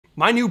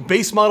My new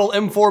base model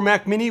M4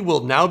 Mac Mini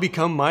will now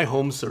become my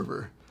home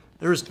server.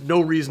 There's no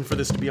reason for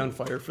this to be on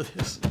fire for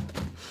this.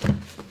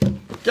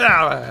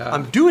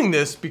 I'm doing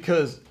this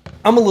because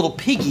I'm a little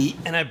piggy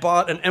and I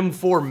bought an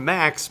M4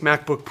 Max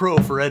MacBook Pro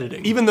for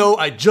editing. Even though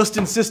I just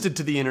insisted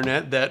to the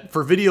internet that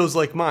for videos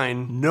like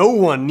mine, no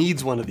one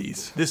needs one of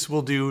these. This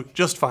will do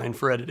just fine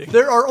for editing.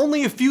 There are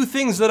only a few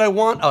things that I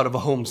want out of a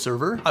home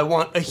server. I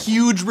want a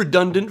huge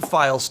redundant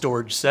file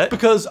storage set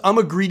because I'm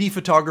a greedy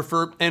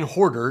photographer and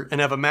hoarder and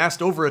have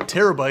amassed over a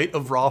terabyte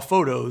of raw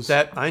photos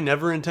that I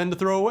never intend to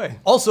throw away.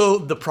 Also,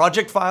 the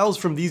project files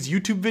from these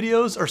YouTube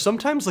videos are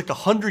sometimes like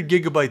 100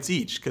 gigabytes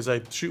each because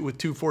I shoot with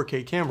two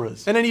 4K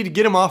cameras. And I need to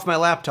get them off my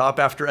laptop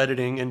after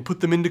editing and put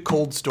them into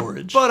cold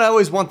storage. But I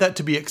always want that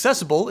to be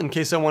accessible in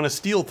case I want to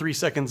steal 3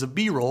 seconds of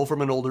B-roll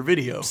from an older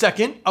video.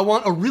 Second, I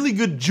want a really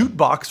good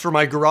jukebox for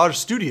my garage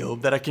studio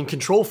that I can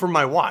control from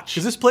my watch,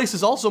 because this place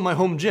is also my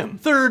home gym.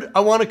 Third,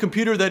 I want a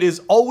computer that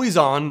is always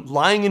on,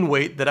 lying in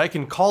wait, that I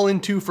can call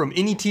into from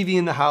any TV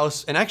in the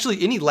house, and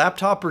actually any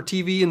laptop or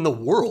TV in the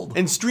world,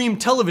 and stream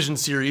television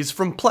series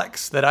from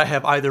Plex that I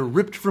have either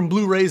ripped from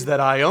Blu-rays that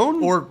I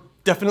own, or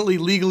definitely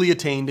legally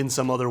attained in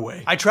some other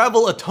way. I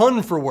travel a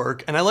ton for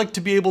work, and I like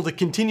to be able to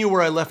continue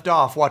where I left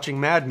off watching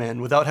Mad Men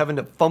without having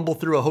to fumble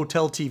through a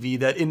hotel TV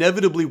that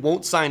inevitably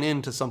won't sign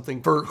in to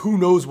something for who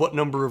knows what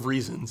number of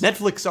reasons.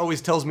 Netflix always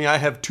tells me I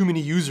have too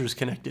many users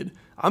connected.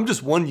 I'm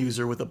just one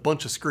user with a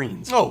bunch of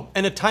screens. Oh,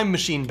 and a time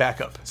machine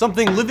backup.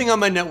 Something living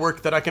on my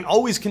network that I can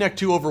always connect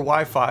to over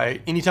Wi-Fi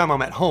anytime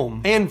I'm at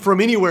home and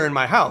from anywhere in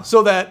my house,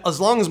 so that as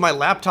long as my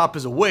laptop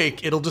is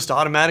awake, it'll just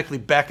automatically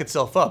back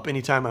itself up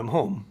anytime I'm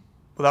home,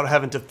 without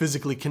having to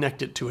physically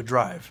connect it to a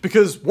drive.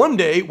 Because one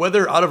day,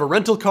 whether out of a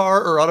rental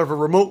car or out of a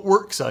remote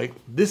work site,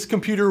 this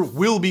computer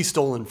will be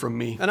stolen from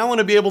me, and I want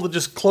to be able to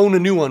just clone a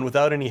new one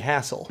without any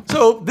hassle.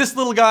 So this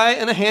little guy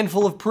and a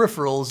handful of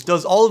peripherals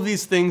does all of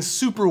these things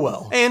super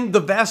well. And the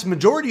vast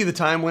majority of the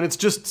time when it's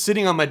just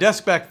sitting on my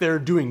desk back there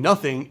doing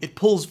nothing, it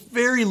pulls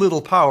very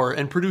little power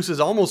and produces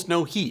almost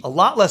no heat. A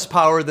lot less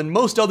power than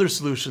most other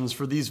solutions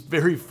for these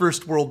very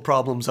first world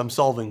problems I'm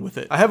solving with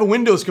it. I have a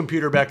Windows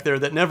computer back there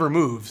that never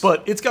moves,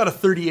 but it's got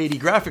a 3080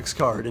 graphics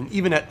card, and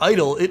even at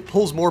idle, it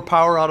pulls more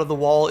power out of the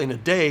wall in a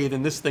day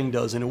than this thing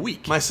does in a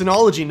week. My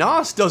Synology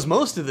NOS does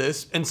most of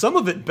this, and some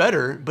of it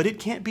better, but it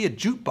can't be a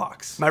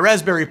jukebox. My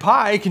Raspberry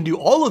Pi can do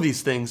all of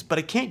these things, but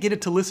I can't get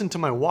it to listen to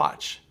my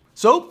watch.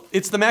 So,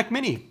 it's the Mac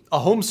Mini, a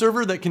home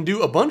server that can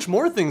do a bunch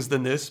more things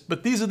than this,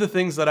 but these are the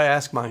things that I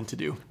ask mine to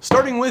do.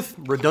 Starting with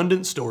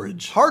redundant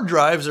storage. Hard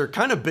drives are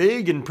kind of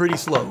big and pretty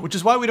slow, which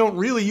is why we don't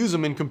really use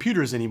them in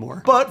computers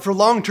anymore. But for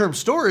long-term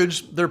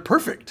storage, they're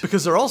perfect,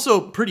 because they're also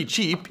pretty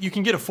cheap. You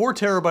can get a 4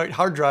 terabyte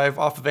hard drive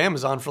off of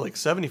Amazon for like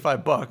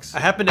 75 bucks.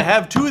 I happen to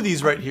have 2 of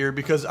these right here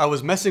because I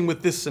was messing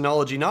with this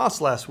Synology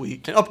NOS last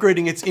week and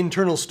upgrading its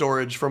internal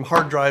storage from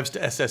hard drives to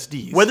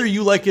SSDs. Whether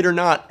you like it or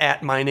not,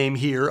 at my name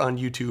here on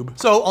YouTube.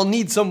 So I'll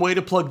need some way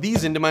to plug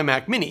these into my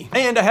Mac Mini.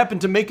 And I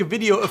happened to make a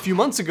video a few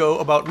months ago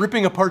about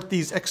ripping apart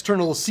these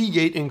external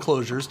Seagate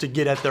enclosures to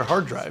get at their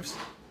hard drives.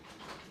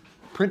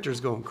 Printer's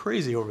going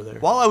crazy over there.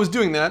 While I was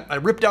doing that, I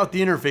ripped out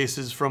the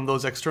interfaces from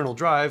those external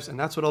drives, and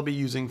that's what I'll be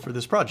using for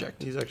this project.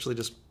 These actually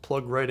just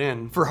plug right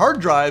in. For hard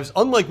drives,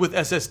 unlike with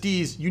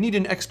SSDs, you need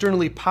an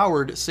externally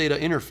powered SATA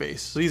interface.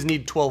 So these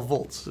need 12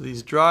 volts. So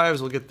these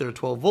drives will get their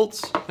 12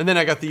 volts. And then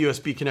I got the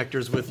USB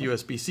connectors with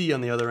USB-C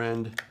on the other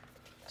end.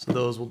 So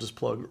those will just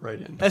plug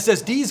right in.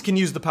 SSDs can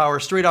use the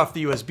power straight off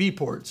the USB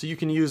port, so you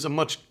can use a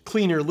much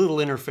cleaner little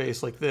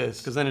interface like this,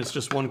 because then it's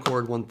just one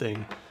cord, one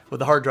thing.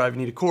 With a hard drive,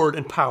 you need a cord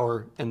and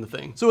power and the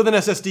thing. So with an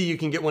SSD, you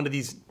can get one of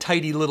these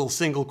tidy little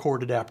single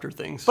cord adapter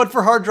things. But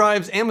for hard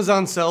drives,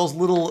 Amazon sells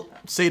little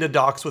SATA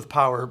docks with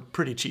power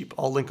pretty cheap.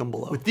 I'll link them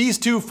below. With these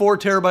 2 4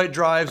 terabyte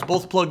drives,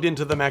 both plugged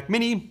into the Mac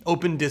Mini,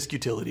 open disk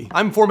utility.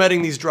 I'm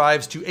formatting these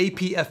drives to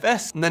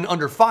APFS, and then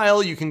under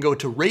File, you can go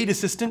to RAID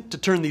Assistant to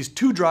turn these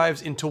 2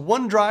 drives into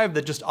one drive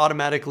that just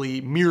automatically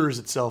mirrors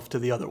itself to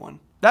the other one.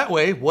 That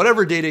way,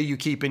 whatever data you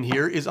keep in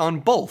here is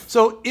on both.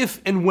 So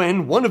if and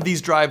when one of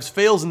these drives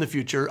fails in the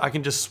future, I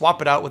can just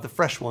swap it out with a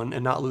fresh one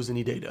and not lose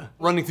any data.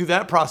 Running through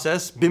that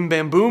process, bim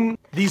bam boom,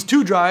 these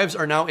 2 drives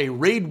are now a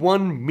RAID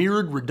 1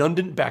 mirrored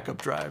redundant backup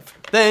drive.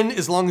 Then,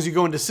 as long as you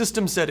go into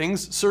System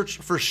Settings, search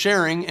for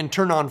Sharing, and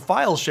turn on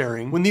File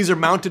Sharing, when these are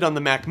mounted on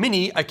the Mac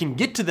Mini, I can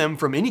get to them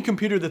from any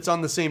computer that's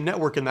on the same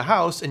network in the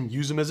house and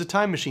use them as a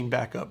time machine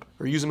backup,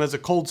 or use them as a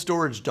cold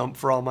storage dump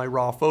for all my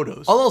raw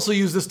photos. I'll also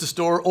use this to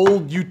store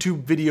old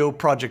YouTube video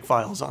project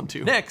files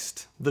onto.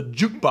 Next, the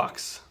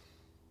jukebox.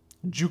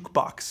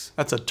 Jukebox.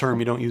 That's a term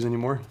you don't use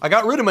anymore. I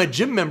got rid of my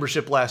gym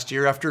membership last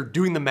year after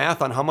doing the math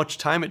on how much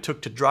time it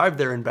took to drive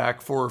there and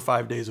back 4 or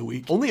 5 days a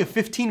week. Only a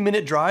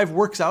 15-minute drive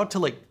works out to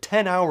like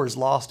 10 hours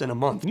lost in a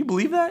month. Can you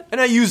believe that? And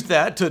I used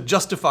that to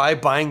justify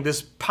buying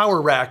this power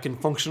rack and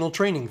functional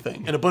training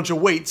thing, and a bunch of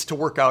weights to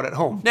work out at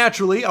home.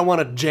 Naturally, I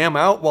want to jam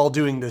out while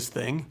doing this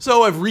thing,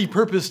 so I've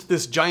repurposed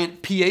this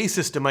giant PA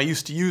system I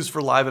used to use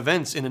for live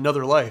events in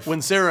another life,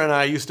 when Sarah and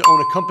I used to own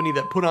a company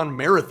that put on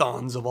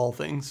marathons of all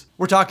things.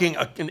 We're talking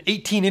an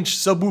 18-inch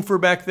subwoofer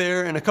back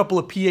there and a couple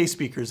of PA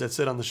speakers that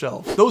sit on the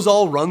shelf. Those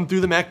all run through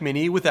the Mac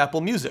Mini with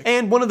Apple Music.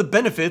 And one of the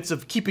benefits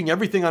of keeping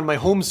everything on my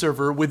home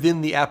server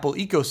within the Apple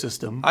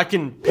ecosystem, I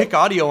can pick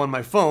audio on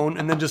my phone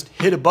and then just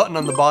hit a button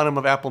on the bottom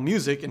of Apple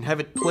Music and have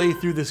it play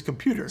through this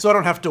computer. So I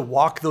don't have to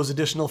walk those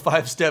additional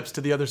 5 steps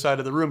to the other side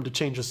of the room to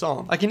change a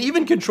song. I can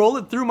even control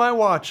it through my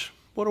watch.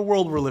 What a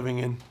world we're living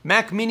in.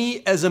 Mac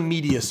Mini as a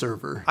media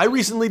server. I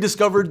recently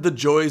discovered the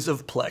joys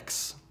of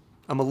Plex.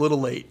 I'm a little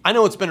late. I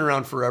know it's been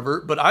around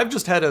forever, but I've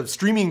just had a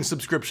streaming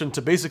subscription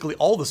to basically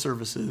all the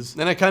services,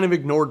 and I kind of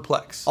ignored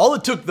Plex. All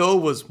it took though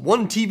was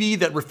one TV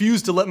that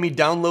refused to let me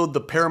download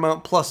the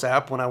Paramount Plus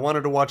app when I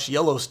wanted to watch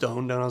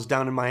Yellowstone when I was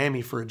down in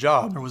Miami for a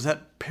job. Or was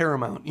that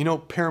Paramount? You know,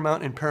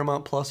 Paramount and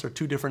Paramount Plus are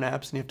 2 different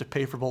apps and you have to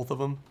pay for both of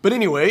them. But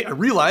anyway, I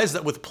realized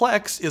that with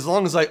Plex, as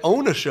long as I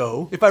own a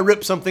show, if I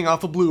rip something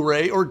off a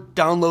Blu-ray or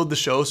download the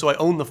show so I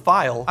own the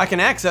file, I can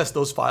access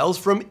those files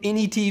from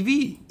any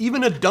TV,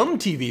 even a dumb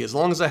TV, as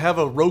long as I have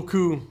a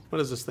Roku, what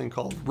is this thing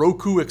called?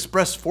 Roku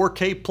Express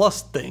 4K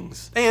Plus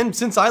things. And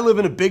since I live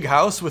in a big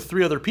house with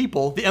 3 other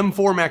people, the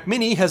M4 Mac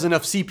Mini has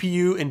enough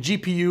CPU and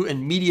GPU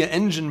and media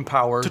engine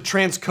power to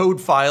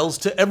transcode files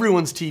to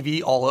everyone's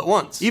TV all at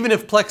once. Even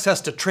if Plex has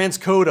to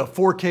transcode a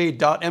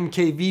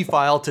 4K.mkv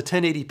file to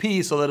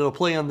 1080p so that it'll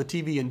play on the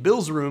TV in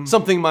Bill's room,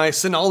 something my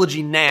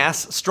Synology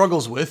NAS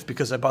struggles with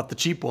because I bought the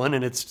cheap one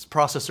and its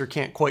processor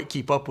can't quite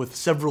keep up with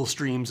several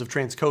streams of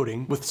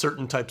transcoding with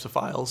certain types of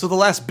files. So the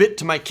last bit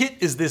to my kit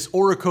is this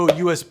Oracle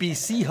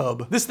USB-C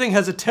hub. This thing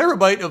has a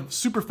terabyte of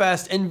super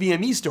fast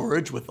NVMe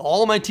storage with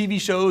all my TV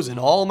shows and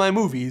all my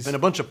movies and a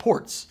bunch of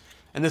ports.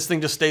 And this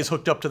thing just stays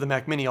hooked up to the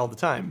Mac Mini all the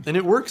time. And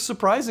it works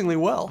surprisingly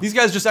well. These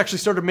guys just actually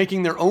started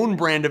making their own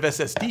brand of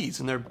SSDs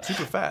and they're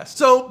super fast.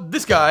 So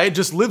this guy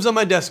just lives on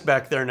my desk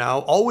back there now,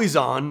 always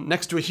on,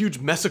 next to a huge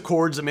mess of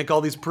cords that make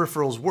all these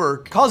peripherals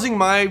work, causing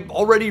my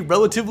already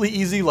relatively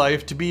easy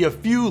life to be a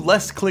few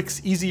less clicks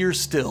easier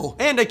still.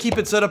 And I keep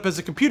it set up as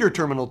a computer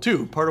terminal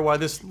too. Part of why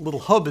this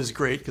little hub is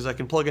great, because I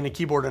can plug in a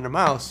keyboard and a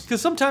mouse.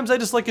 Because sometimes I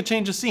just like a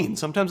change of scene.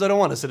 Sometimes I don't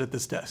want to sit at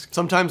this desk.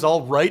 Sometimes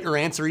I'll write or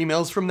answer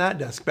emails from that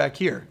desk back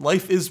here.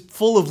 Life is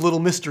full of little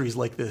mysteries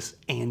like this.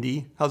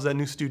 Andy, how's that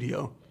new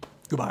studio?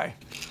 Goodbye.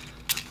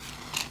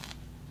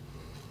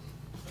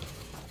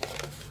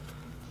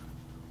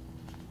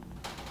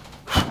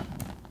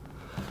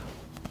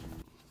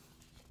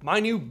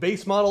 My new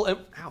base model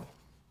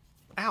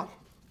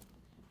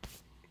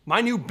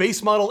My new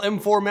base model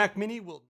M4 Mac Mini will